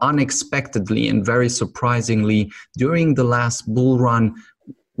unexpectedly and very surprisingly during the last bull run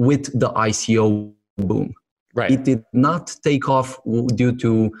with the ICO boom. Right. It did not take off due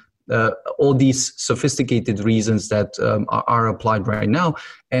to all these sophisticated reasons that are applied right now.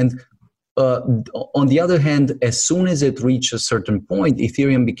 And on the other hand, as soon as it reached a certain point,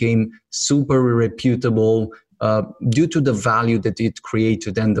 Ethereum became super reputable due to the value that it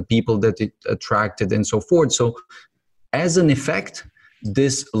created and the people that it attracted and so forth. So as an effect,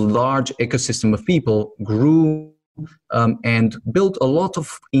 this large ecosystem of people grew and built a lot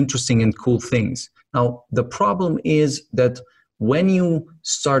of interesting and cool things. Now, the problem is that when you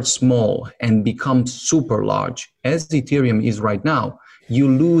start small and become super large, as Ethereum is right now, you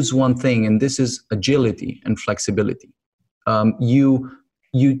lose one thing, and this is agility and flexibility.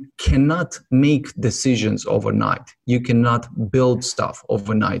 You cannot make decisions overnight. You cannot build stuff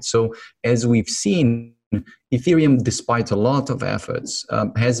overnight. So as we've seen, Ethereum, despite a lot of efforts,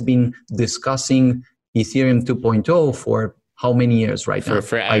 has been discussing Ethereum 2.0 for how many years right now?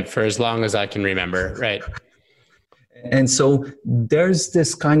 For as long as I can remember, right? And so there's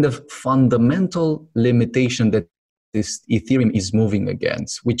this kind of fundamental limitation that this Ethereum is moving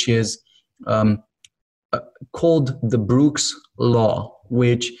against, which is called the Brooks Law,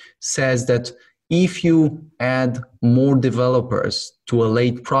 which says that if you add more developers to a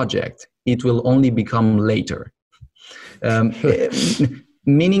late project, it will only become later.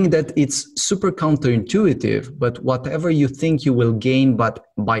 Meaning that it's super counterintuitive, but whatever you think you will gain but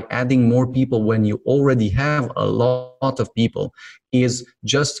by adding more people when you already have a lot of people is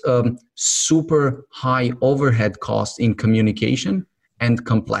just a super high overhead cost in communication and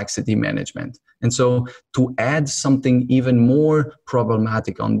complexity management. And so to add something even more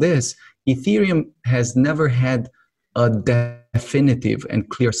problematic on this, Ethereum has never had a definitive and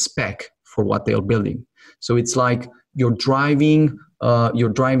clear spec for what they're building. So it's like you're driving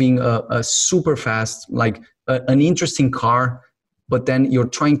a super fast, like an interesting car, but then you're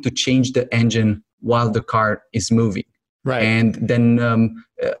trying to change the engine while the car is moving. Right. And then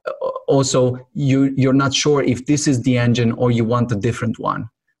also you're not sure if this is the engine or you want a different one.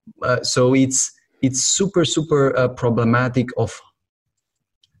 So it's super problematic of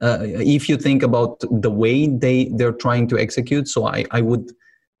if you think about the way they're trying to execute. So I would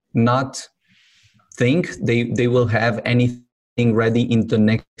not think they will have anything ready in the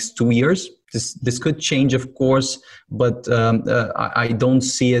next 2 years. This could change, of course, but I don't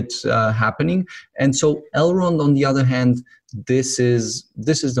see it happening. And so Elrond, on the other hand, this is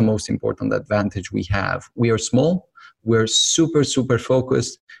the most important advantage we have. We are small, we're super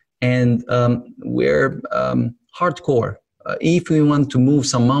focused, and we're hardcore. If we want to move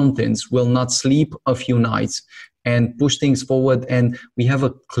some mountains, we'll not sleep a few nights and push things forward. And we have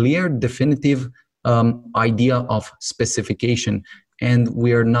a clear, definitive idea of specification, and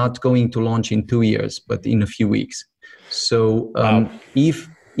we're not going to launch in 2 years, but in a few weeks. So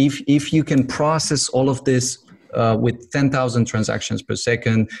if you can process all of this with 10,000 transactions per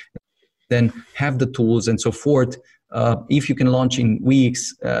second, then have the tools and so forth, if you can launch in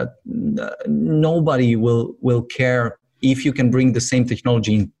weeks, nobody will care if you can bring the same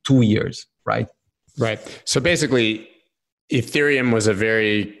technology in 2 years, right? Right. So basically, Ethereum was a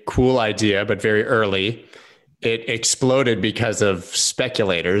very cool idea, but very early. It exploded because of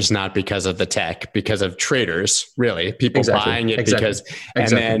speculators, not because of the tech, because of traders, really. People buying it because, and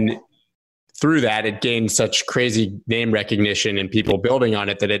then through that, it gained such crazy name recognition and people building on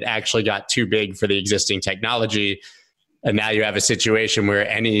it that it actually got too big for the existing technology. And now you have a situation where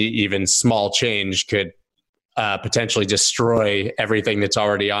any even small change could potentially destroy everything that's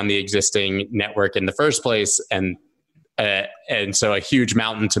already on the existing network in the first place. And so a huge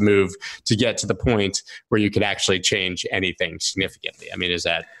mountain to move to get to the point where you could actually change anything significantly. I mean,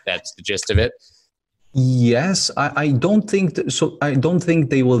 that's the gist of it? Yes, I don't think so. I don't think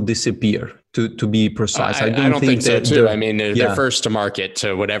they will disappear. To be precise, I don't think so too. I mean, they're first to market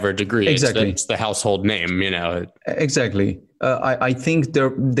to whatever degree. Exactly, it's the household name. Exactly. I think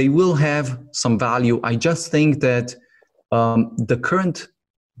they will have some value. I just think that the current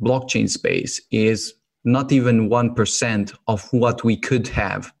blockchain space is not even 1% of what we could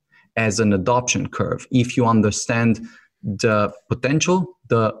have as an adoption curve. If you understand the potential,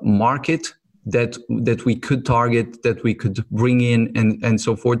 the market that we could target, that we could bring in and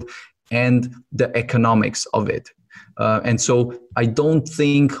so forth, and the economics of it. And so I don't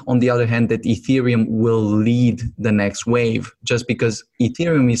think, on the other hand, that Ethereum will lead the next wave, just because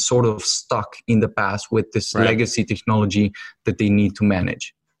Ethereum is sort of stuck in the past with this legacy technology that they need to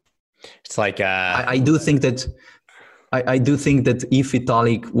manage. It's like I do think that if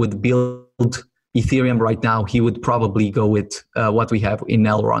Vitalik would build Ethereum right now, he would probably go with what we have in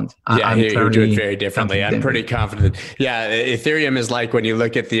Elrond. Yeah, he would do it very differently. I'm pretty confident. Yeah, Ethereum is like when you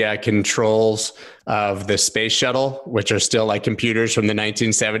look at the controls of the space shuttle, which are still like computers from the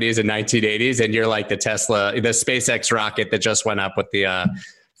 1970s and 1980s, and you're like the SpaceX rocket that just went up with the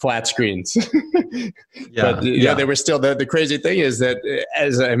flat screens. But they were still, the crazy thing is that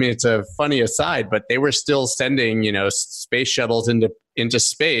it's a funny aside, but they were still sending, space shuttles into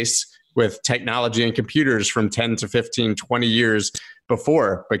space with technology and computers from 10 to 15, 20 years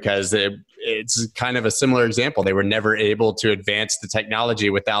before, because it's kind of a similar example. They were never able to advance the technology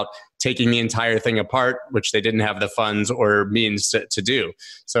without taking the entire thing apart, which they didn't have the funds or means to do.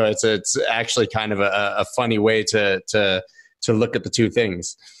 So it's actually kind of a funny way to look at the two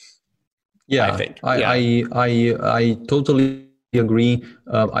things. Yeah, I think. I totally agree.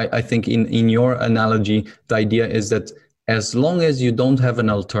 I think in your analogy, the idea is that as long as you don't have an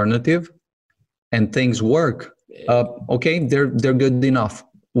alternative and things work, okay, they're good enough.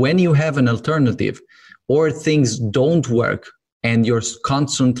 When you have an alternative or things don't work and you're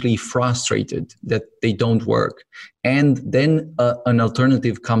constantly frustrated that they don't work, and then an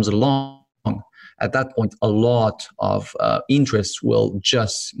alternative comes along, at that point, a lot of interest will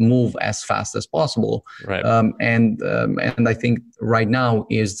just move as fast as possible. Right. And I think right now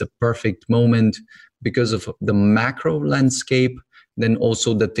is the perfect moment because of the macro landscape, then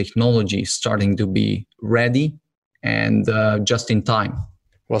also the technology starting to be ready and just in time.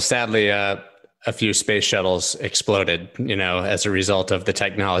 Well, sadly, a few space shuttles exploded, as a result of the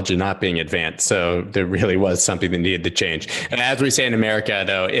technology not being advanced. So there really was something that needed to change. And as we say in America,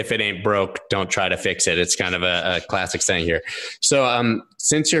 though, if it ain't broke, don't try to fix it. It's kind of a classic saying here. So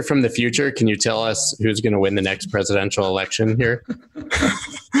since you're from the future, can you tell us who's going to win the next presidential election here?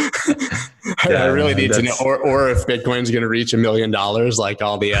 I really need to know, or if Bitcoin's going to reach $1 million, like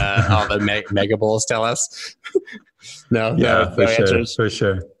all the mega bulls tell us. No, for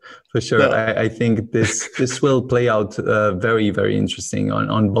sure. No. I think this will play out very, very interesting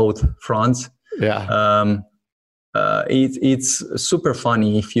on both fronts. Yeah. It's super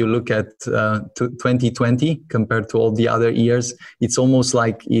funny if you look at 2020 compared to all the other years. It's almost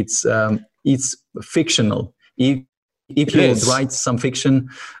like it's fictional. If you would write some fiction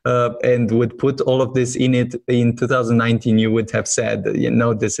and would put all of this in it in 2019, you would have said,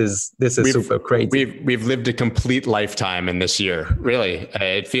 this is super crazy. We've lived a complete lifetime in this year. Really,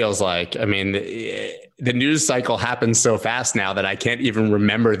 it feels like. I mean, the news cycle happens so fast now that I can't even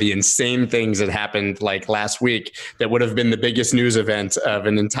remember the insane things that happened like last week that would have been the biggest news event of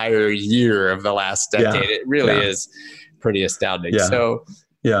an entire year of the last decade. It really is pretty astounding. Yeah. So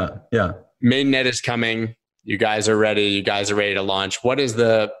mainnet is coming. You guys are ready. You guys are ready to launch. What is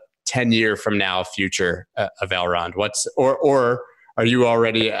the 10-year from now future of Elrond? Or are you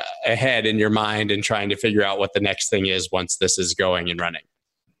already ahead in your mind and trying to figure out what the next thing is once this is going and running?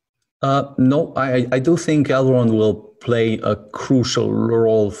 No, I do think Elrond will play a crucial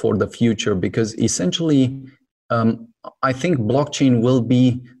role for the future because essentially, I think blockchain will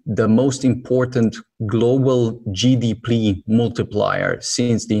be the most important global GDP multiplier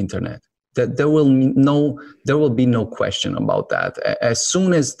since the internet. That there will be no question about that. As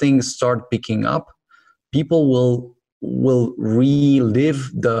soon as things start picking up, people will relive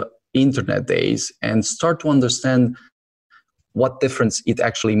the internet days and start to understand what difference it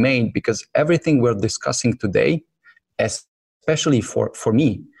actually made, because everything we're discussing today, especially for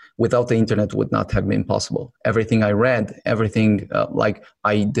me, without the internet would not have been possible. Everything I read, everything like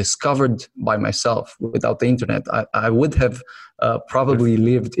I discovered by myself without the internet, I would have probably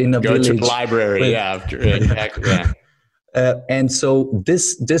lived in a village. Go to the library, exactly. And so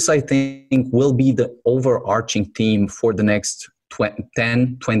this I think will be the overarching theme for the next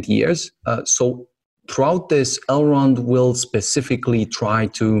 10, 20 years. So throughout this, Elrond will specifically try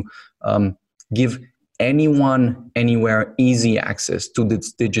to give anyone, anywhere, easy access to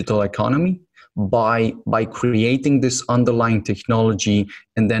this digital economy by creating this underlying technology,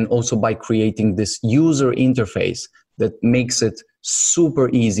 and then also by creating this user interface that makes it super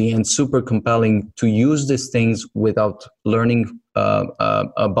easy and super compelling to use these things without learning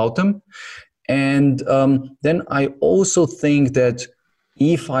about them. And then I also think that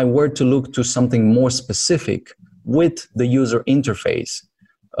if I were to look to something more specific with the user interface,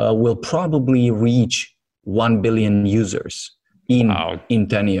 we'll probably reach 1 billion users in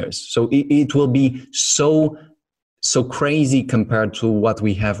 10 years. So it will be so crazy compared to what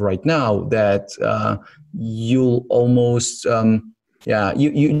we have right now that you'll almost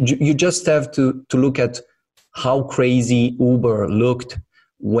you just have to look at how crazy Uber looked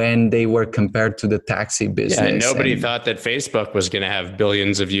when they were compared to the taxi business. Yeah, nobody thought that Facebook was going to have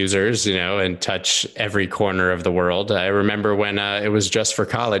billions of users, and touch every corner of the world. I remember when it was just for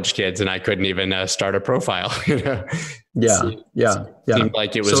college kids and I couldn't even start a profile. Yeah. Seemed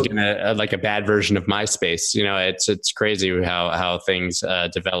like it was gonna like a bad version of MySpace. It's crazy how things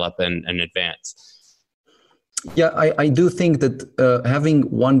develop and advance. Yeah, I do think that having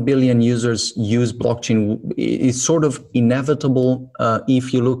 1 billion users use blockchain is sort of inevitable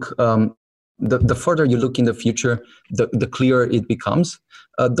if you look the further you look in the future, the clearer it becomes.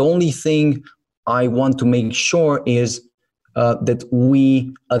 The only thing I want to make sure is that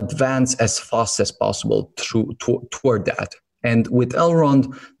we advance as fast as possible toward that. And with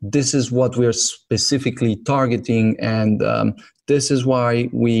Elrond, this is what we're specifically targeting, and this is why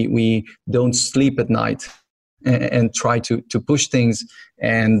we don't sleep at night and try to push things.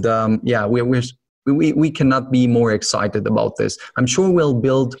 And we cannot be more excited about this. I'm sure we'll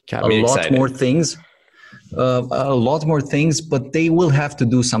build a lot more things, but they will have to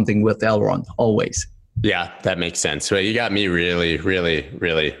do something with Elrond always. Yeah, that makes sense. Well, you got me really, really,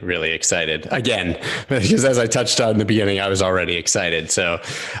 really, really excited again, because as I touched on in the beginning, I was already excited. So,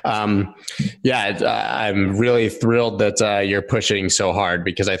 I'm really thrilled that you're pushing so hard,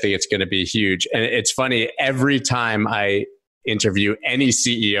 because I think it's going to be huge. And it's funny, every time I interview any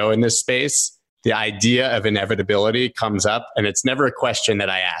CEO in this space, the idea of inevitability comes up, and it's never a question that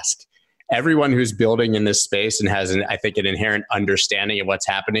I ask. Everyone who's building in this space and has, an inherent understanding of what's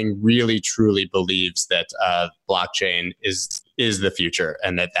happening really truly believes that blockchain is the future,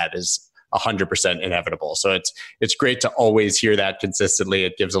 and that is 100% inevitable. So it's great to always hear that consistently.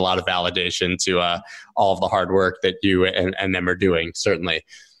 It gives a lot of validation to all of the hard work that you and them are doing, certainly.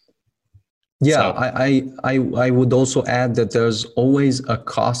 Yeah, so. I would also add that there's always a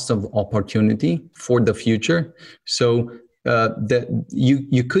cost of opportunity for the future. So that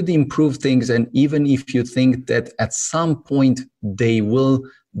you could improve things, and even if you think that at some point they will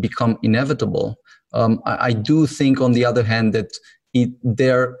become inevitable, I do think, on the other hand, that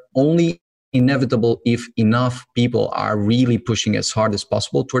they're only inevitable if enough people are really pushing as hard as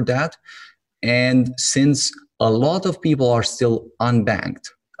possible toward that. And since a lot of people are still unbanked,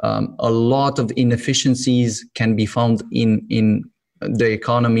 a lot of inefficiencies can be found in the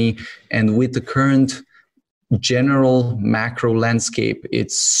economy, and with the current general macro landscape,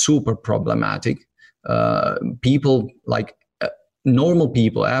 it's super problematic. People like normal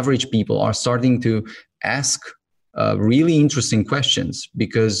people, average people, are starting to ask really interesting questions,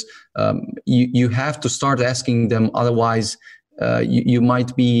 because you have to start asking them. Otherwise, you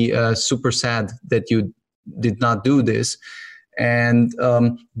might be super sad that you did not do this. And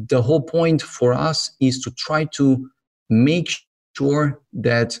the whole point for us is to try to make sure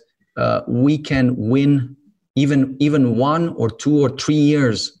that we can win even 1 or 2 or 3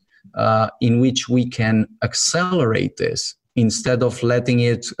 years in which we can accelerate this, instead of letting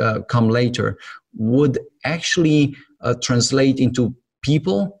it come later, would actually translate into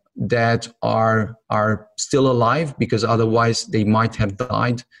people that are still alive, because otherwise they might have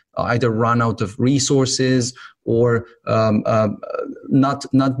died, either run out of resources, or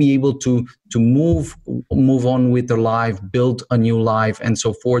not be able to move on with their life, build a new life, and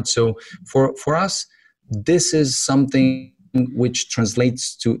so forth. So for us, this is something which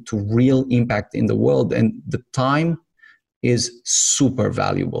translates to real impact in the world, and the time is super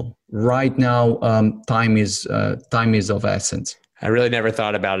valuable. Right now, time is of essence. I really never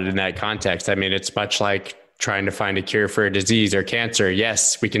thought about it in that context. I mean, it's much like trying to find a cure for a disease or cancer.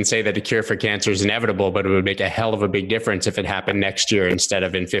 Yes, we can say that a cure for cancer is inevitable, but it would make a hell of a big difference if it happened next year instead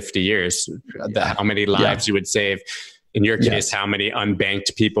of in 50 years. How many lives you would save. In your case, how many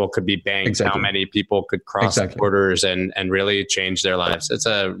unbanked people could be banked? How many people could cross borders and really change their lives? It's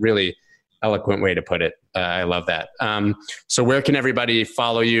a really eloquent way to put it. I love that. So where can everybody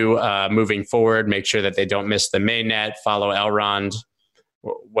follow you moving forward? Make sure that they don't miss the mainnet. Follow Elrond.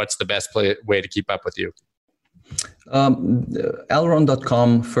 What's the best way to keep up with you?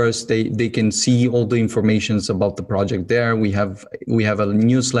 Elrond.com. First, they can see all the informations about the project there. We have a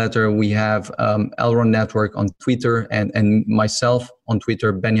newsletter. We have Elrond Network on Twitter, and myself on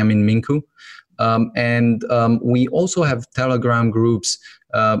Twitter, Beniamin Mincu. And we also have Telegram groups,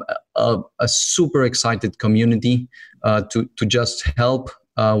 a super excited community to just help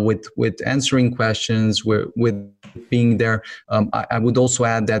with answering questions, with being there. I would also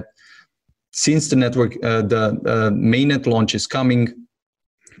add that since the network, the mainnet launch is coming,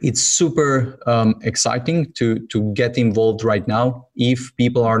 it's super exciting to get involved right now. If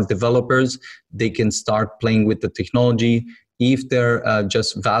people are developers, they can start playing with the technology. If they're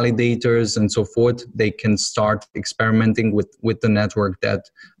just validators and so forth, they can start experimenting with the network that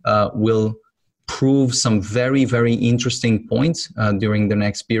will prove some very, very interesting points during the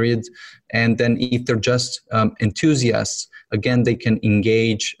next period. And then if they're just enthusiasts, again, they can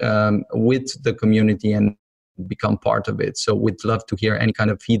engage with the community and become part of it. So we'd love to hear any kind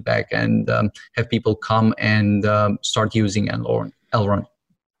of feedback and have people come and start using Elrond.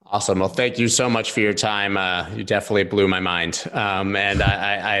 Awesome. Well, thank you so much for your time. You definitely blew my mind. And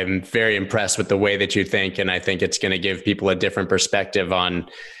I'm very impressed with the way that you think. And I think it's going to give people a different perspective on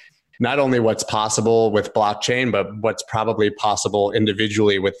not only what's possible with blockchain, but what's probably possible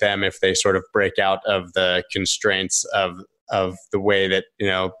individually with them if they sort of break out of the constraints of the way that,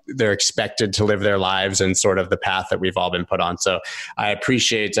 they're expected to live their lives and sort of the path that we've all been put on. So I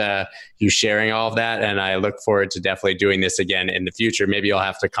appreciate you sharing all of that. And I look forward to definitely doing this again in the future. Maybe you'll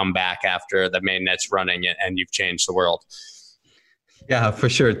have to come back after the mainnet's running and you've changed the world. Yeah, for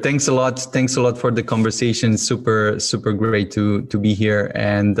sure. Thanks a lot. Thanks a lot for the conversation. Super, super great to be here.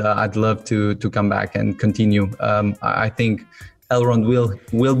 And I'd love to come back and continue. I think Elrond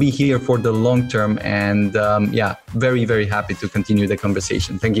will be here for the long term. And very, very happy to continue the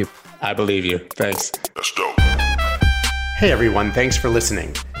conversation. Thank you. I believe you. Thanks. Let's go. Hey, everyone. Thanks for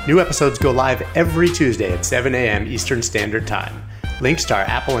listening. New episodes go live every Tuesday at 7 a.m. Eastern Standard Time. Links to our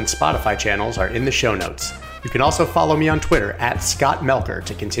Apple and Spotify channels are in the show notes. You can also follow me on Twitter @ScottMelker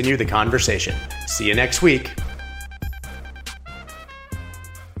to continue the conversation. See you next week.